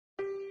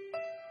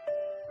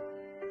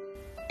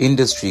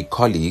Industry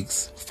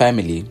colleagues,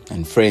 family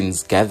and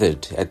friends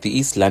gathered at the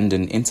East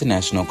London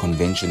International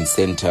Convention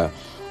Centre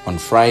on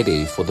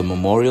Friday for the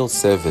memorial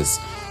service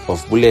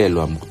of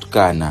Bulelwa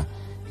Mkutukana,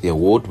 the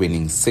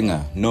award-winning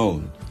singer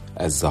known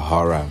as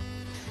Zahara.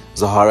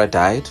 Zahara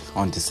died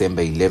on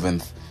December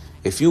 11th,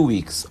 a few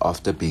weeks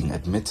after being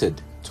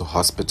admitted to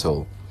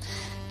hospital.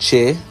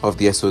 Chair of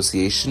the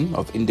Association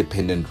of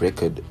Independent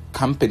Record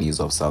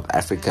Companies of South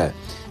Africa,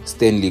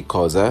 Stanley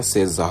Khoza,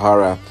 says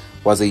Zahara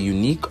was a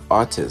unique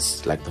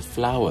artist like the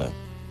flower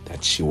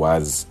that she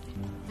was.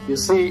 You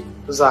see,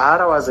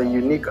 Zahara was a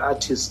unique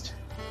artist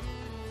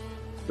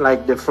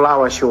like the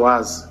flower she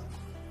was.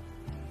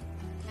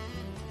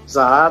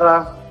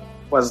 Zahara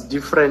was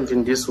different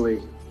in this way.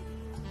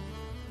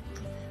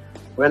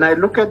 When I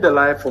look at the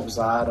life of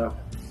Zahara,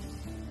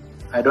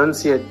 I don't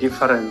see a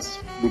difference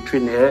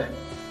between her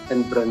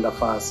and Brenda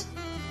Fassie.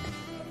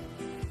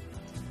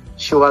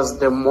 She was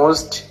the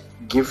most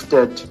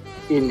gifted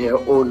in her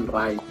own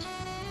right.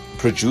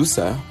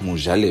 Producer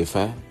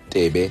Mujalefa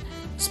Tebe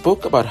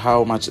spoke about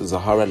how much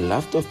Zahara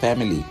loved her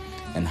family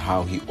and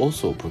how he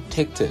also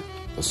protected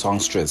the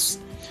songstress.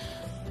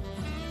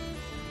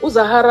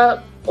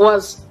 Zahara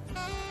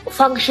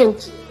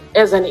functioned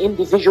as an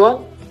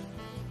individual.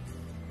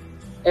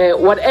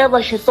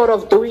 Whatever she thought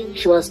of doing,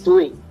 she was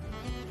doing.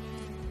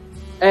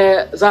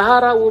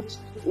 Zahara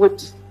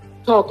would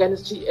talk and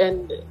she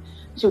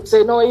would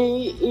say, no,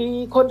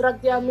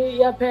 contract yami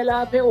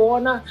yaphela apha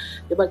wona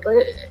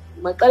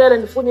maqalela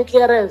ndifuna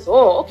clearance.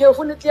 Oh, okay,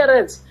 ufuna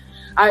clearance.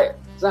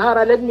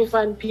 Zahara, let me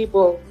find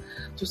people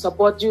to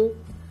support you,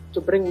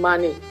 to bring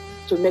money,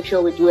 to make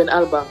sure we do an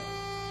album.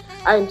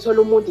 Ngithola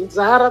umuntu,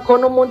 Zahara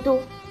khona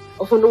umuntu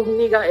ofuna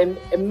ukunika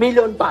 $1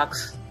 million.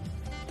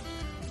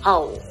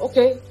 How?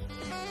 Okay.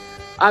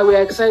 We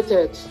are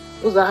excited.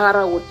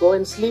 Zahara would go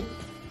and sleep,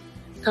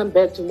 come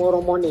back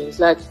tomorrow morning. It's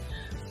like,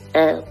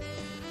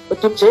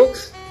 Top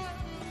Jakes,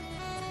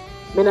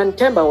 mina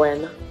nithemba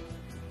wena.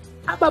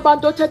 Aba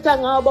bantu othetha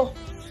ngabo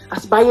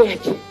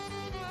asibayeke.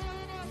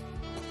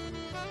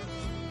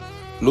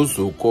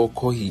 Luzuko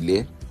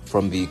Kohile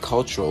from the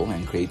cultural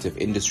and creative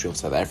industry of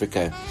South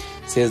Africa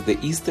says the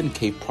Eastern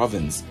Cape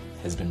province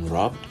has been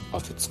robbed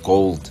of its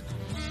gold.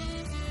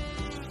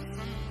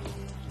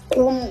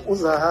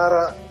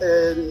 Zahara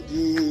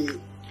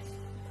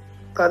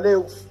ndiqale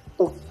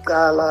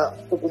ukuqala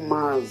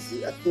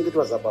ukumazi, I think it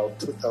was about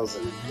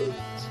 2008.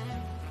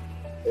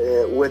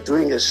 We were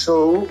doing a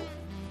show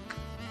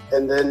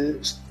and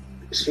then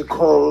she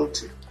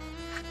called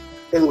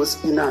Engo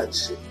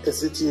Spinach.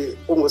 Esithi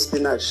Engo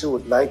Spinach, she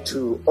would like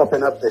to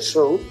open up the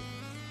show,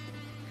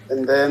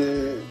 and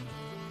then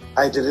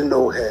I didn't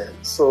know her.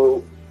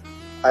 So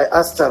I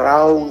asked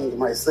around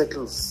my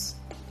circles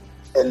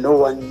and no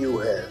one knew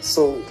her.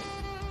 So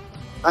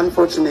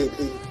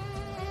unfortunately,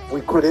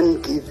 we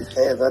couldn't give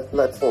her that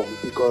platform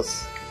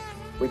because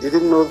we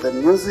didn't know the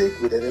music,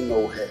 we didn't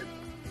know her.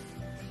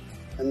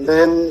 And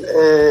then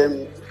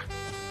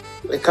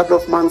a couple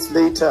of months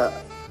later,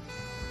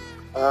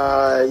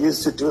 I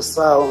used to do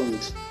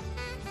sound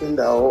in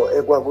the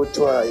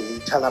ekwakuthiwa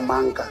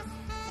iTalamanca.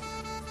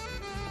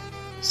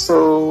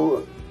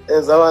 So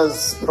as I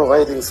was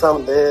providing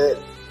sound there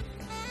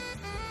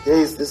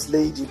is this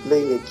lady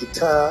playing a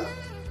guitar,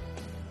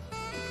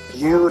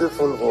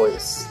 beautiful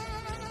voice.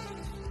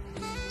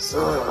 So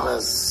I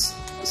was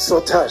so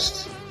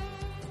touched.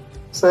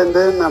 So and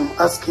then I'm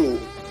asking,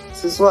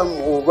 Siswa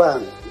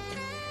Mubani,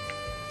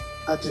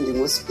 athi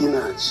ndingu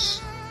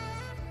Spinach.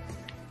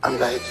 I'm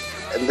like,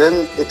 and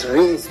then it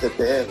rings the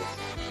bell.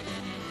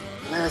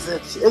 And I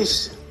said,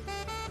 Eish,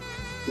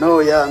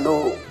 no,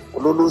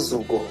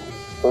 Ululuzuko,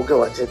 okay,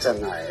 wathetha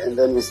naye. And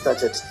then we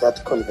started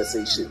that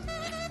conversation.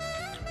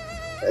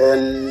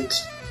 And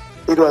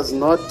it was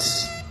not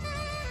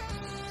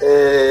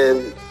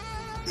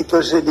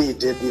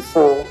Itoshelide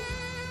before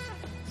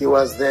he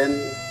was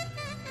then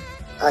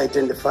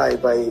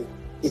identified by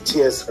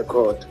ETS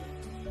record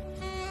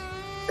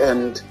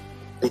and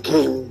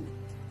became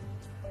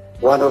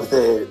one of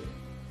the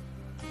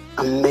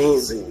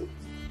amazing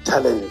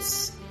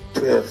talents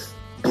to have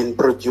been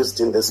produced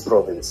in this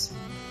province.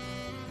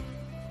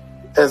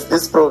 As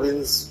this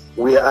province,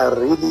 we are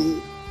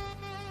really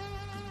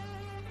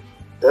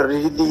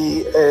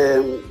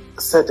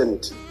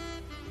saddened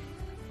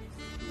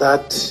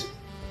that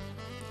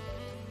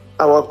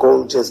our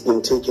gold has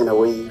been taken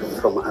away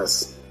from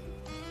us.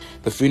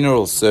 The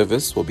funeral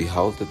service will be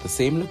held at the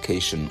same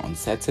location on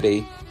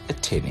Saturday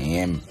at 10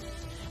 a.m.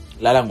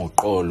 Lala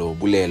ngoqolo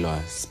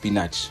Bulelwa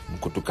Spinach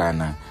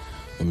Mkutukana.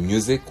 The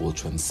music will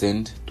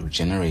transcend through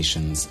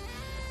generations.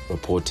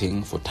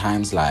 Reporting for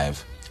Times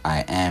Live,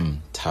 I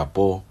am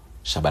Thabo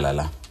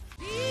Shabalala.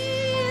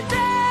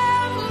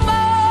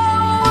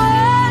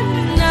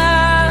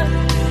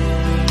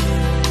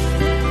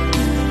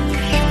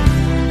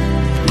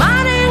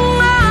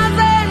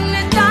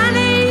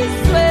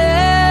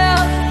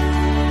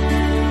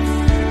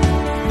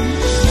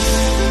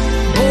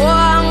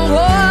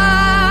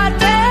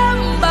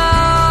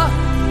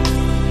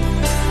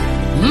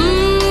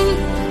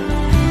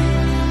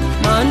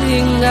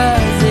 Morning.